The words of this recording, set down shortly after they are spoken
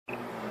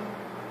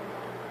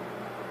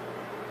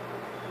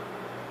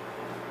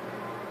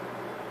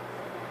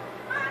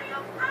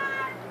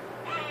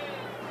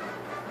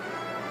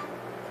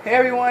Hey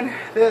everyone,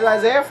 this is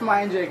Isaiah from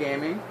INJ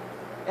Gaming,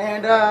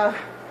 and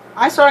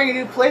I'm starting a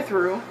new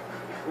playthrough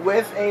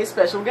with a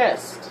special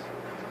guest.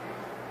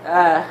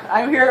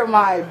 I'm here with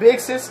my big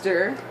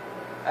sister,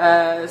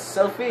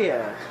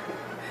 Sophia.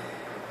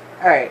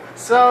 Alright,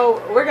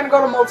 so we're gonna go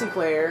to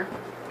multiplayer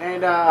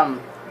and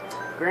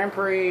Grand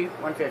Prix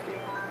 150.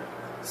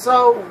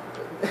 So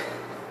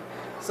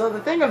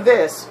the thing of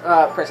this,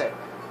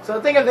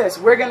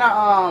 we're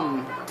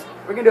gonna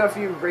do a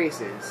few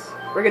races.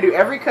 We're gonna do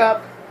every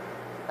cup.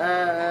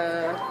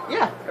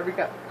 Yeah, every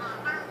cup.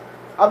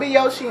 I'll be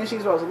Yoshi and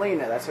she's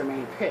Rosalina. That's her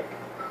main pick.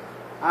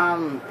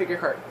 Pick your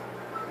cart.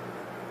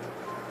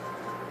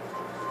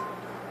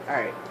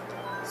 Alright.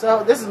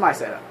 So, this is my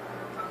setup.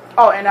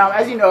 Oh, and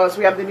as you notice,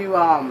 we have the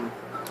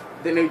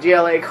new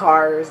GLA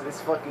cars.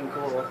 It's fucking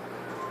cool.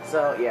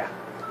 So, yeah.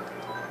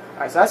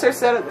 Alright, so that's her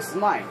setup. This is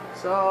mine.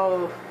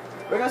 So,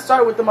 we're gonna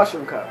start with the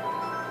Mushroom Cup.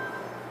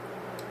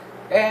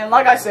 And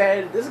like I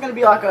said, this is gonna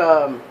be like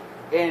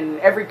in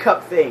every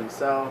cup thing.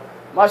 So,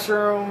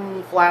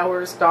 mushroom,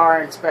 flower,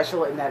 star, and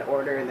special in that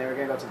order, and then we're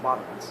gonna go to the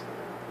bottom ones.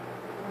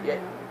 Yeah.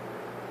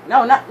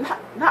 No,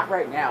 not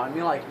right now. I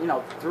mean, like, you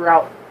know,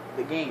 throughout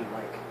the game.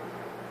 Like,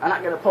 I'm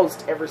not gonna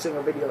post every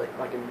single video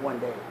like in one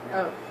day. You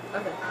know? Oh,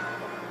 okay.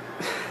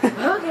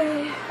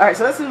 Okay. All right,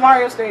 so this is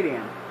Mario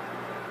Stadium.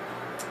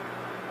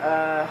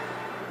 Yeah.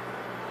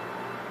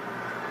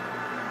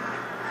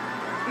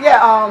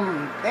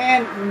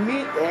 And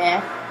me.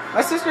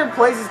 My sister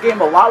plays this game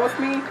a lot with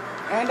me.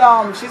 And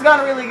she's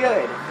gotten really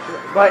good,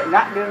 but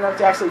not good enough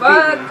to actually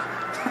beat me.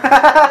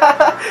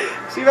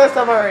 She messed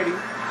up already.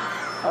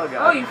 Oh god.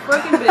 Oh, you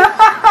fucking bitch.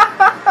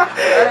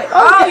 Right.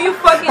 Oh, you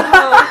fucking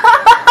hoe.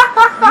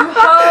 You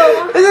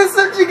hoe. This is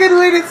such a good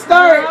way to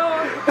start. No,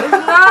 it's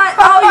not.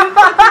 Oh, you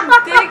fucking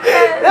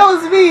dickhead. That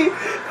was me.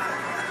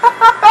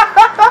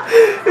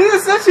 This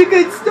is such a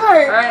good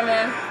start. Alright,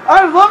 man.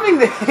 I'm loving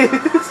this.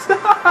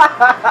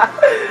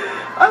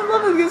 I'm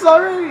loving this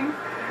already.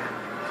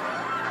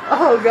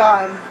 Oh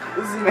god.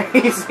 This is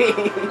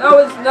amazing. No,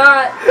 it's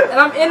not. And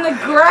I'm in the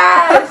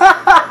grass.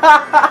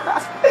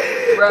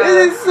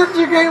 This is such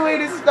a great way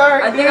to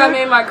start. I think I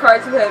made my car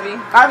too heavy.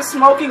 I'm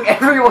smoking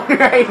everyone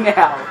right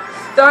now.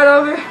 Start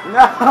over?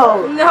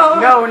 No. No.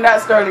 No, we're not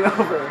starting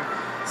over.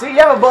 See, you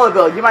have a bullet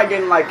bill. You might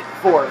get in like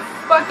 4th.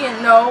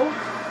 Fucking no.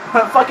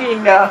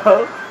 Fucking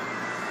no.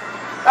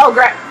 Oh,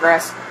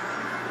 grass.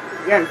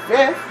 You're in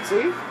 5th.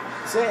 See?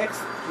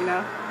 6th. You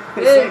know?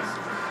 6th.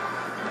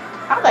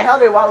 How the hell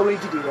did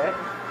Waluigi do that?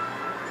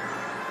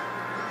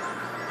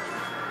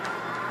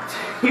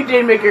 You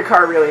did make your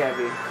car really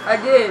heavy. I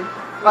did.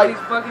 Like,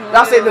 fucking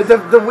I'll say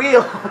the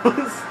wheels.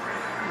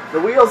 The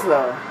wheels,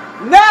 though.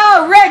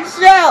 No, red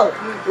shell.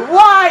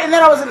 Why? And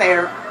then I was in the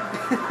air.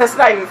 That's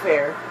not even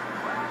fair.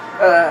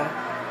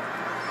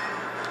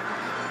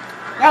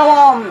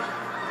 Now,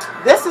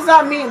 this does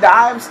not mean that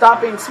I'm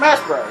stopping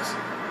Smash Bros.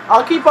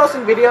 I'll keep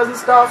posting videos and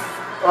stuff.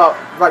 Well,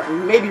 like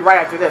maybe right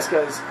after this,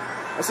 because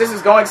my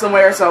sister's going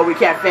somewhere, so we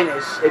can't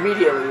finish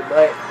immediately.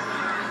 But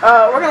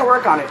we're gonna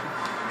work on it.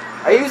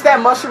 I used that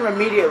mushroom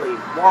immediately.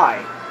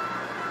 Why?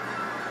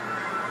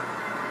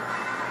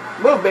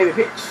 Move, baby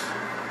Peach.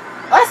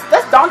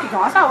 That's Donkey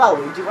Kong. That's not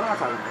Waluigi. What am I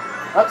talking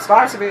about? Oh,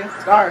 Star, Sophia.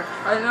 Star.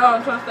 I know.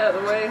 I'm trying to stay out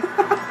of the way.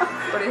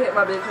 But it hit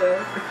my bitch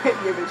ass. Hit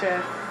your bitch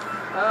ass.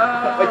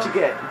 Oh. What you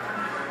get?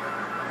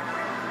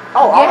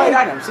 Oh, all 8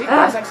 items. See,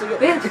 that's actually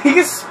good.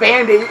 You can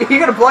spam it. You're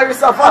gonna blow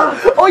yourself up.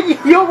 Oh,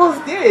 you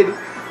almost did.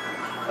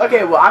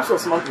 Okay, well, I'm still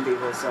smoking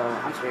people, so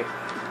I'm straight.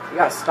 You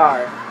got a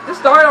star. This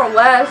star don't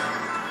last.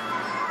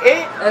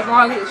 As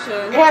long as it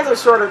should. It has a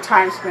shorter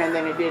time span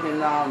than it did in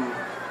not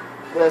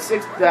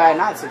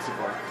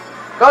 64.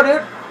 Go,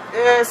 dude.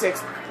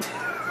 6.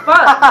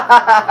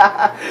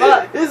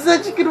 Fuck. This is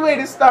such a good way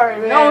to start,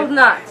 man. No, it's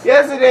not.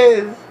 Yes, it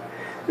is.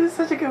 This is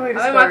such a good way to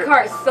start. My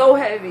car is so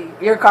heavy.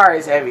 Your car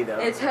is heavy, though.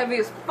 It's heavy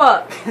as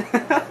fuck.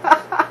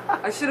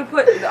 I should have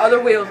put the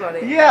other wheels on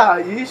it. Yeah,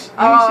 you should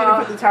have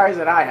put the tires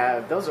that I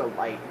have. Those are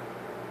light.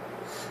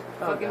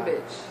 Fucking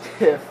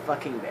bitch.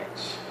 Fucking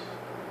bitch.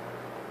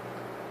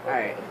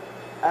 Alright.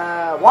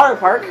 Water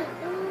park.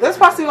 This is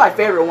possibly my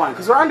favorite one,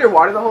 because we're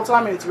underwater the whole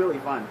time and it's really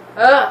fun.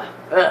 Ugh.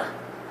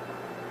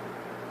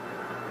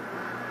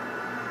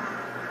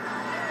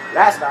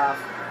 Last off.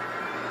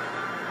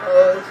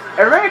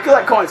 And remember to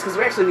collect coins, because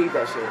we actually need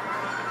that shit.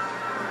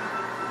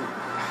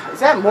 Is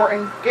that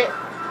Morton? Get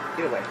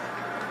away.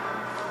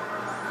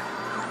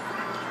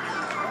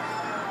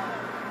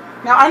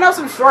 Now, I know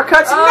some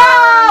shortcuts. No!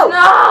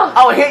 No!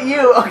 Oh, hit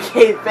you.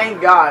 Okay,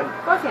 thank God.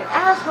 Fucking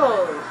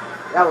assholes.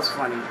 That was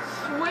funny. I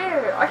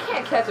swear. I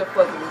can't catch a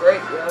fucking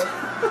break, yo.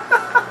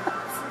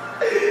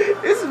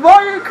 It's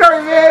Mario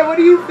Kart, man. What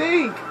do you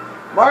think?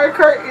 Mario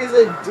Kart is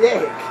a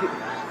dick.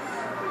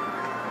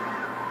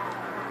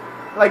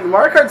 Like,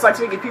 Mario Kart's like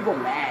making people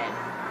mad.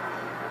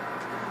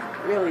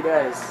 It really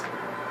does.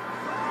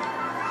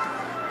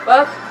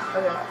 Fuck.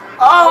 Okay.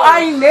 Oh,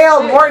 I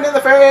nailed Morton in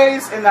the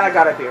face, and then I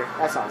got up here.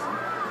 That's awesome.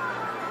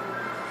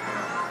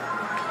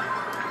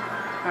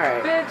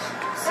 Alright. Bitch.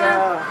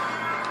 So.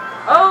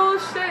 Oh,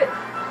 shit.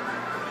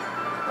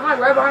 I'm like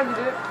right behind you,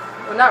 dude.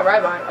 Well, not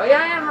right behind. Oh yeah,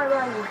 I am right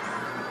behind you.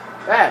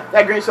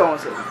 That green shell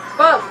won't save me.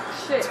 Fuck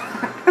shit.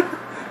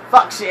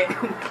 Fuck shit.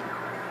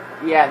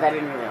 Yeah, that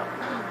didn't really help.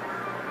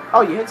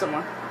 Oh, you hit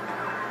someone.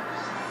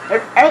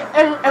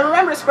 And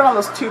remember to spin on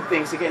those tube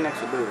things to get an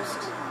extra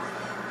boost.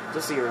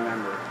 Just so you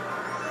remember.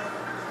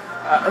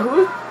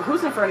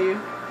 Who's in front of you?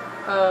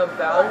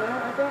 Bowser,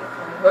 I think.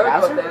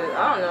 Bowser? I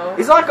don't know.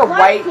 He's like a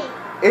white.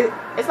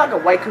 It's like a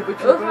white Koopa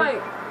Troopa. It looks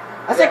like.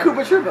 I said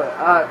Koopa Troopa.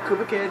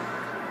 Koopa Kid.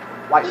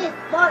 White.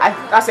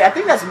 I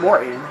think that's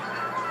Morton.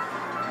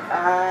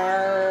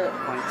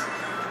 Points.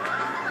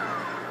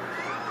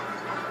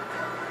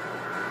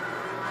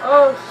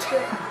 Oh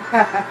shit.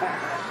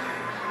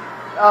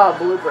 Oh,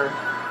 blooper.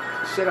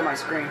 Shit on my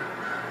screen.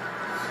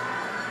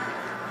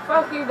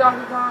 Fuck you,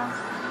 Donkey Kong.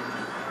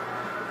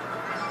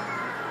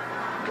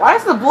 Why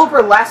does the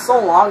blooper last so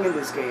long in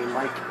this game?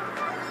 Like,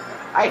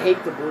 I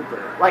hate the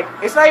blooper. Like,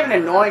 it's not even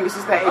annoying, it's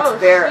just that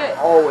it's there shit.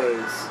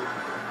 always.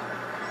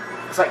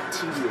 It's like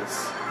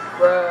tedious.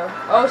 Bruh.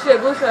 Oh shit,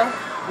 blue shell.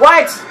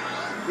 What?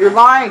 You're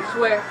lying. I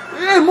swear.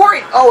 Yeah,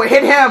 Maury. Oh, it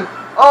hit him.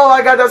 Oh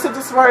my god, that's such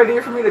a smart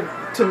idea for me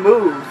to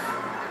move.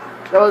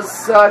 That was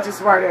such a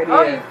smart idea.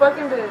 Oh, you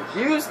fucking bitch.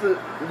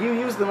 You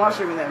used the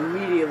mushroom and then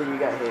immediately you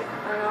got hit.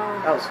 I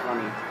know. That was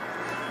funny.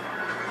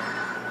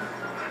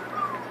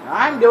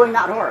 I'm doing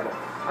not horrible.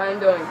 I'm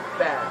doing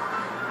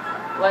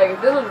bad. Like, if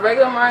this was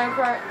regular Mario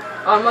Kart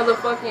on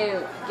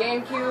motherfucking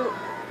GameCube,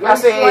 Yeah, I'm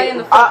slaying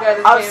the fuck out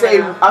of this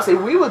game right now. I'll say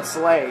we would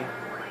slay.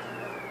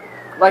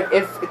 Like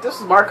if this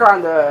was Mario Kart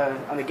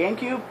on the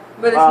GameCube,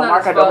 but it's not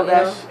Mario Kart Double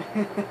Dash.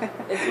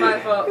 It's my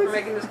fault for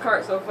making this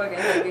cart so fucking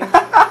heavy.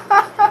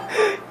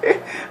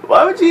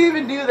 Why would you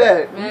even do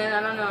that? Man,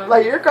 I don't know.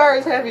 Like your car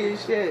is heavy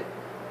as shit,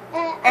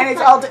 and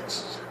it's all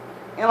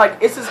and like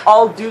it's just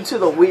all due to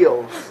the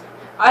wheels.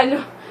 I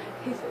know.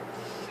 He said.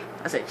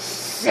 I said,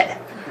 shut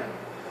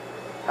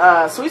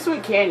up. Sweet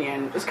Sweet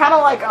Canyon. It's kind of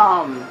like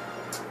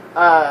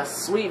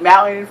Sweet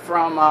Mountain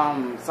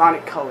from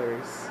Sonic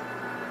Colors.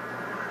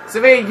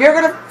 Savannah, you're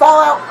gonna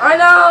fall out. I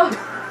know.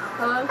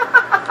 Hello?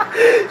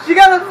 She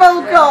got a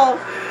phone call.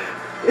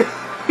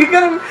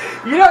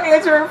 You don't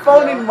answer her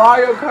phone in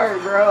Mario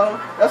Kart, bro.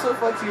 That's what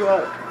fucks you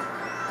up.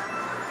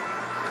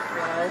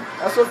 What?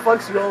 That's what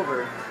fucks you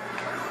over.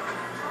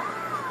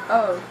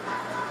 Oh.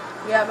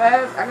 Yeah, but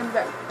I can be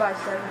back by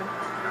 7.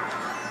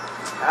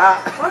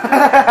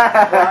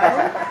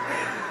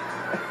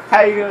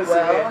 How you gonna say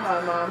it? Well,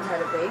 my mom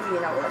had a baby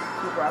and I would like to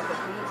keep her off her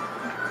feet.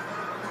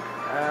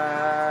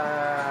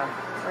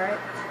 Right?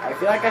 I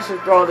feel like I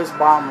should throw this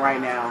bomb right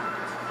now.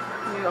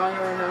 You on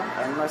your right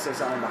now? Unless there's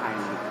someone behind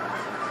me.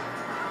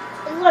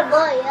 It's gonna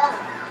blow you up.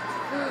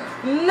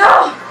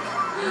 No!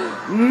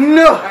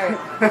 No! Alright.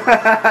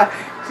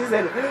 She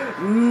said,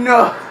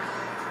 no.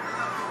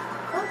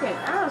 Fucking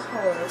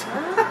asshole, man.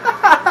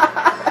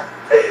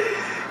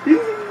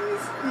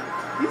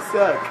 You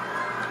suck.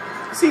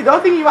 See, the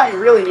only thing you might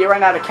really need right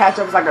now to catch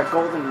up is like a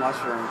golden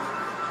mushroom.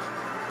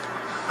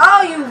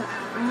 Oh, you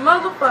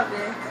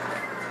motherfucker.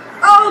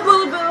 Oh,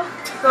 Bullet Bill.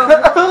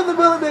 Oh, the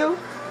bullet bill.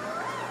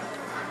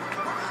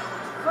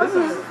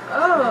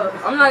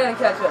 I'm not gonna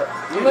catch up.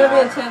 I'm gonna be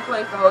in 10th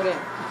place the whole game. I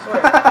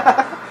swear.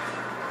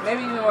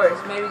 Maybe even worse.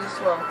 Maybe just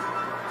 12.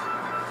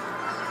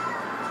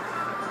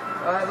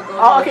 I have a golden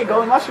Oh, okay,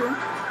 golden mushroom.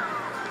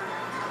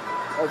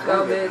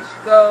 Go, bitch.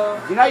 Go.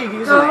 You know you can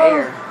use it in the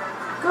air.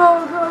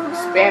 Go.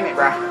 Spam it,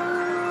 bro.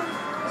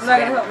 It's not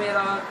gonna help me at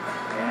all.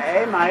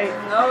 Yeah, it might.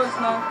 No, it's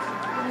not.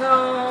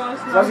 No,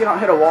 it's As long as you not. don't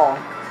hit a wall.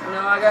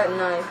 No, I got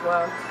 9th.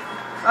 Wow.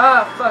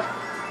 Ah, fuck.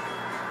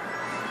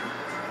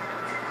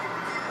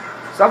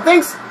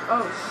 Something's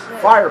Oh, shit.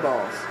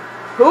 fireballs.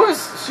 Who is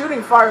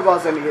shooting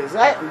fireballs at me? Is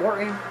that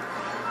Morton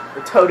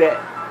or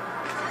Toadette?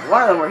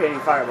 One of them were hitting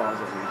fireballs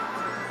at me.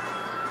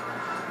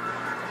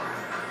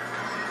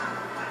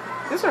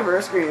 This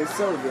reverse screen is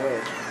so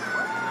good.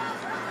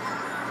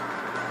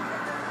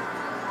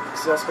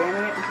 Still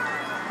spamming it?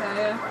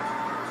 Yeah.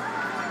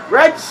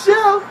 Red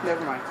shell!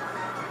 Never mind.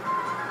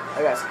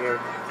 I got scared.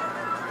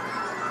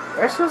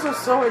 Red shells are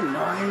so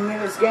annoying in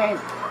this game.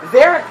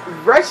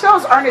 Red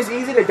shells aren't as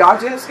easy to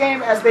dodge in this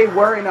game as they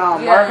were in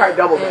Mario Kart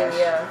Double Dash.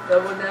 Yeah,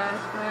 Double Dash,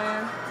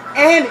 man.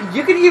 And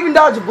you could even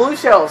dodge blue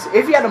shells.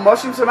 If you had a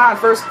mushroom somehow in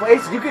first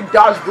place, you could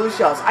dodge blue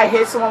shells. I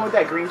hit someone with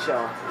that green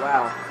shell.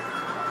 Wow.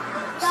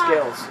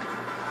 Skills.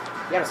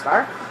 You got a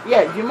star?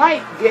 Yeah, you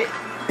might get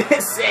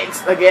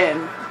 6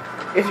 again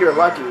if you're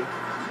lucky.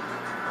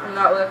 I'm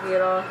not lucky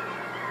at all.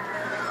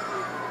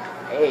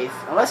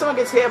 8th. Unless someone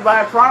gets hit by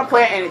a piranha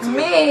plant and it's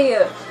Me!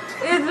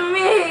 It's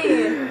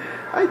me!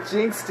 I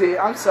jinxed it.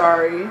 I'm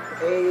sorry.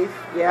 8th.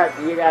 Yeah,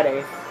 you got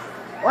 8th.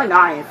 Or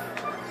 9th.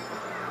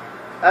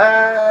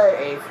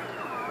 8th.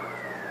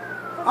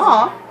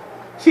 Aw.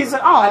 She's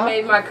like, aw. I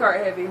made my cart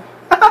heavy.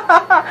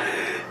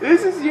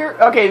 This is your...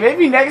 Okay,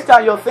 maybe next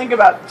time you'll think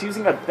about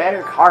choosing a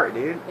better cart,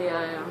 dude. Yeah,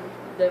 I am.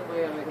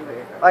 Definitely gonna make a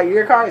bigger cart. Like,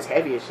 your car is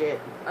heavy as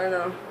shit. I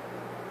know.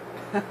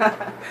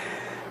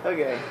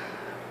 Okay.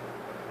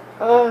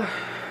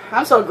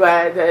 I'm so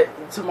glad that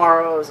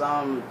tomorrow is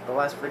the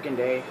last freaking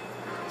day.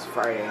 It's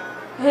Friday.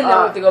 And then we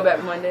have to go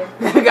back Monday.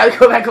 Gotta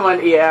go back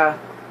on. Yeah,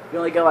 you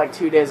only get like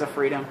 2 days of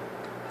freedom.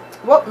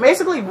 Well,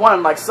 basically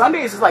one. Like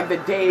Sundays is like the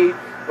day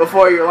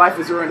before your life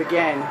is ruined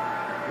again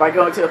by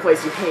going to a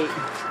place you hate.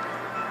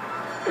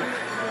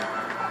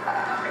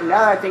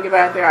 Now that I think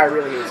about it, there I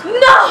really hate.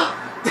 No.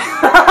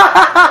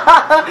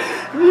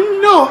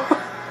 No.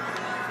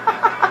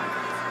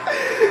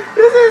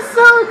 This is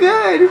so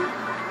good.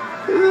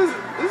 This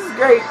is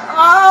great.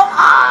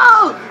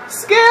 Oh,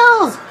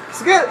 skills.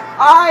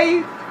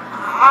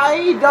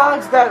 I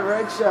dodged that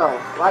red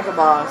shell like a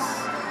boss.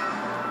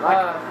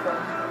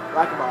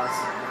 Like a boss.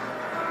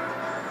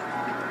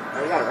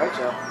 Oh, you got a red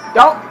shell.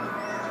 Don't.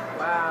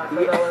 Wow.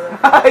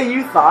 Yeah.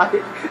 You thought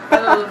it.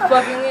 That was a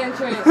fucking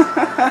entrance.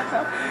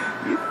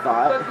 You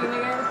thought. Fuck you,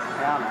 nigga. I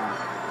don't know.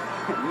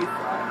 You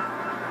thought.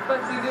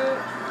 Fuck you, dude.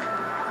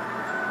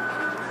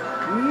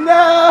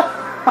 No.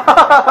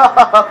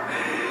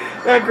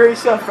 That great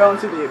shell fell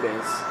into the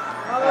abyss.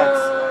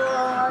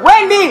 Oh.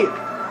 Wendy!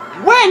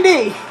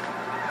 Wendy!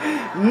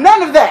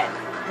 None of that!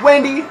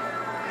 Wendy!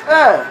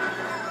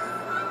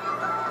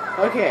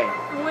 Okay.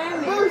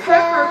 Wendy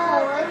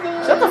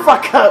Peppercorn. Shut the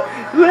fuck up!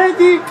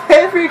 Wendy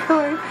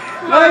Peppercorn!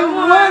 My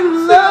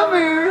one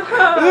lover!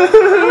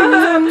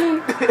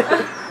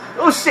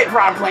 Oh shit,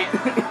 wrong plant!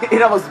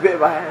 It almost bit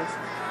my ass.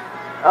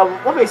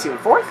 What makes you in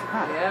 4th?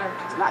 Huh.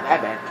 Yeah. It's not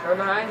that bad. Right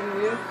behind you,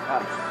 dude.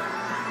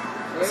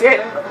 See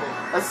it?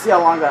 Let's see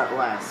how long that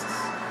lasts.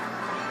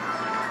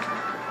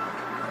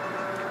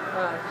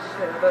 Oh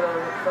shit, I thought I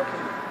was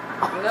fucking...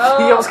 No!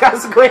 He almost got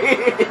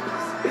squeezed!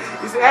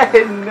 He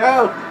said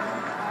no!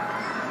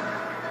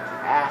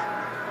 Ah.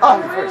 Oh,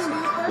 I'm first.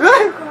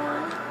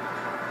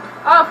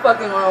 I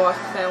fucking want to watch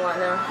the Sandlot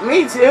now.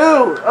 Me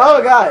too!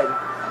 Oh god.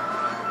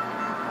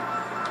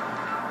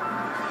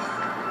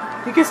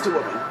 He kissed a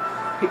woman.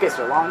 He kissed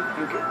her long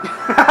and good.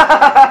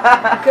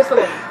 Kiss a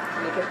woman.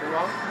 And he kissed her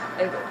long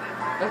and good.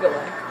 And good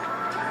way.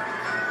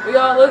 We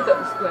all looked up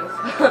the squints.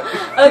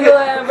 Ugly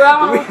land,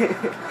 bro.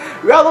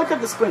 We all looked up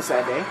the squints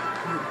that day.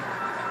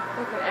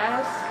 Fucking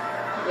ass.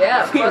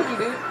 Yeah, fuck you,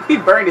 dude. He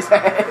burned his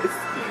ass.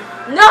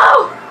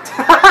 No!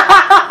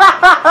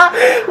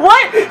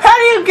 What? How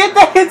do you get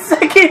that in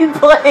 2nd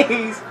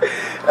place?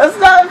 That's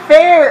not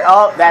fair.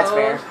 Oh, that's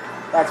fair.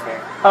 That's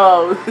fair.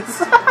 Oh.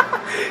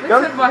 They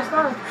took my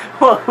star.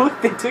 Whoa,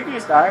 they took your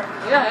star?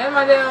 Yeah, and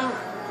my damn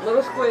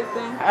little squid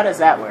thing. How does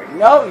that work?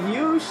 No,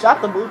 you shot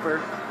the blooper.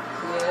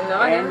 Yeah, no,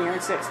 I And didn't. you're in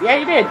 6th. Yeah,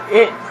 you did.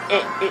 It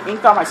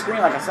inked on my screen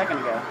like a second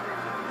ago.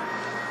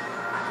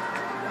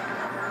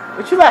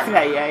 What you laughing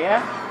at,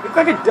 yeah? You look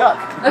like a duck.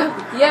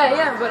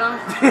 Yeah, but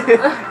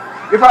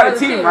You're part of the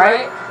team,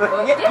 right?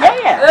 Well, yeah.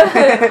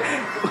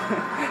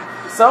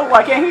 So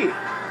why can't he?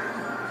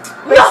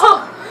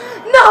 No!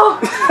 No! No!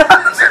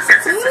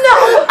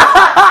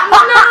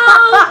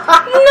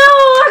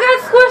 I got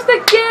squished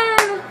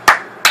again!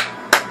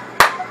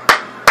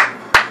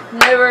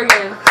 Never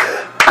again.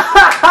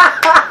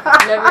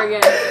 Never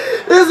again.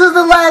 This is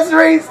the last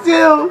race,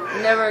 too.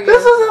 Never again.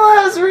 This is the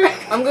last race.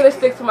 I'm gonna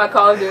stick to my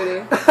Call of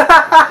Duty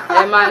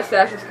and my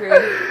Assassin's Creed.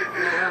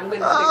 Yeah, I'm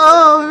gonna stick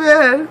to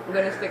man. I'm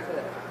gonna stick to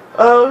that.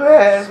 Oh,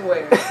 man. I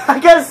swear. I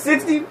got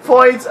 60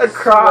 points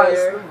across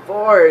the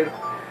board.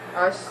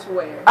 I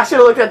swear. I should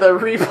have looked at the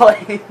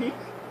replay.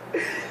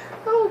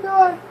 Oh,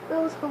 God.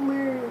 That was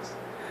hilarious.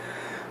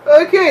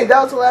 Okay,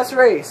 that was the last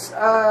race.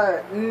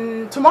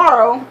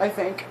 Tomorrow, I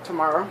think,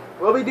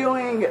 we'll be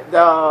doing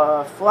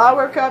the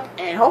Flower Cup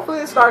and hopefully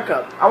the Star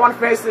Cup. I want to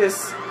finish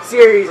this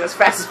series as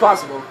fast as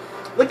possible.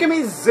 Look at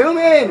me zoom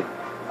in.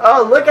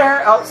 Oh, look at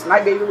her. Oh,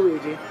 Snipe Baby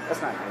Luigi.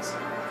 That's not nice.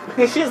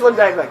 She just looked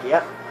back like,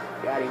 yep,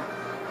 got him.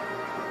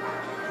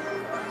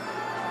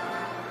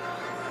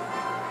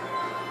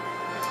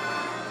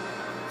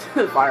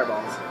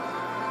 Fireballs.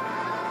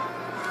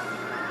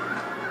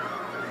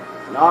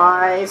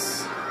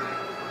 Nice.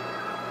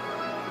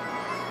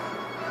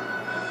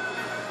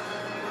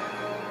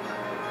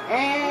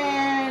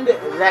 And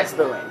that's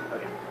the win.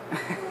 Okay.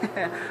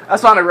 I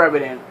just want to rub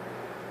it in.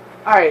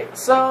 Alright,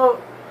 so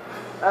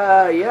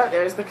yeah,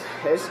 there's the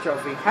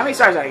trophy. How many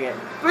stars did I get?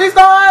 3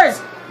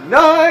 stars!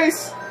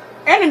 Nice!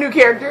 And a new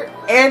character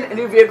and a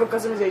new vehicle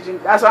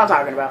customization. That's what I'm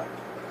talking about.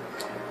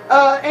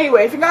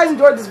 Anyway, if you guys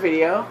enjoyed this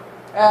video,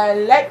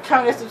 like,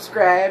 comment, and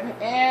subscribe.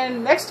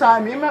 And next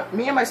time, me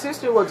and my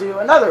sister will do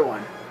another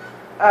one.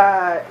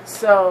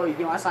 So,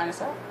 you want to sign us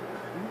out?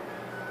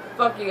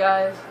 Fuck you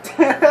guys.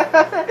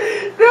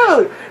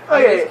 Dude!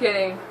 I'm Okay. just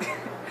kidding.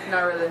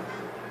 Not really.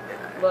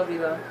 Love you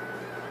though.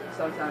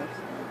 Sometimes.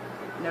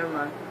 Never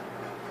mind.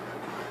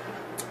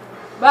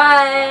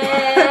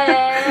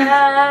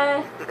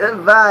 Bye!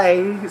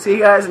 Bye. See you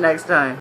guys next time.